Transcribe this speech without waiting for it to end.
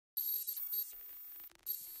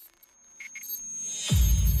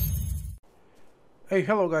Hey,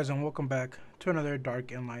 hello guys, and welcome back to another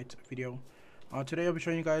Dark and Light video. Today I'll be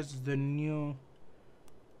showing you guys the new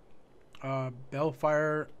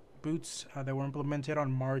Balefire boots that were implemented on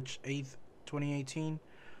March 8th, 2018.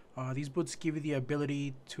 These boots give you the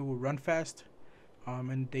ability to run fast,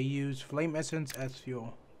 and they use flame essence as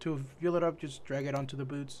fuel. To fuel it up, just drag it onto the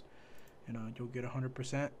boots, and you'll get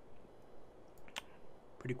 100%.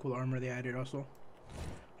 Pretty cool armor they added also.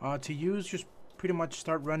 To use, just pretty much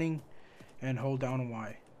start running and hold down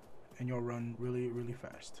Y, and you'll run really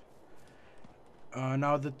fast.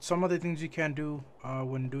 Now some other things you can do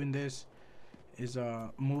when doing this is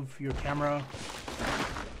move your camera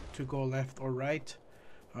to go left or right.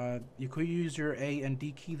 You could use your A and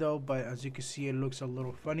D key though, but as you can see, it looks a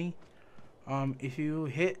little funny. If you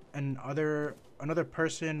hit another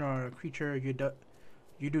person or a creature, you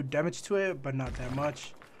do damage to it, but not that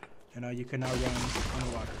much, and you can now run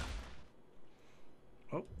underwater.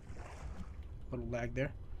 Oh, little lag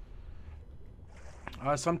there.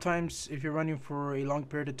 Sometimes if you're running for a long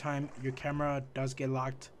period of time, your camera does get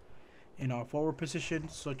locked in a forward position,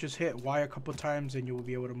 so just hit Y a couple times and you will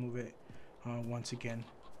be able to move it once again.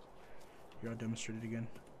 Here, I'll demonstrate it again.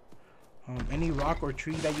 Any rock or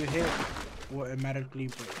tree that you hit will automatically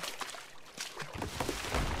break.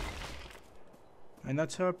 And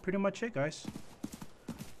that's pretty much it, guys.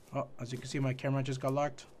 Oh, as you can see, my camera just got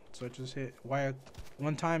locked, so I just hit Y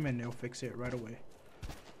one time and it'll fix it right away.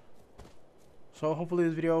 So hopefully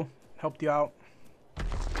this video helped you out,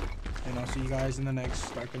 and I'll see you guys in the next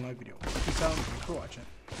Dark and Light video. Peace out, thanks for watching.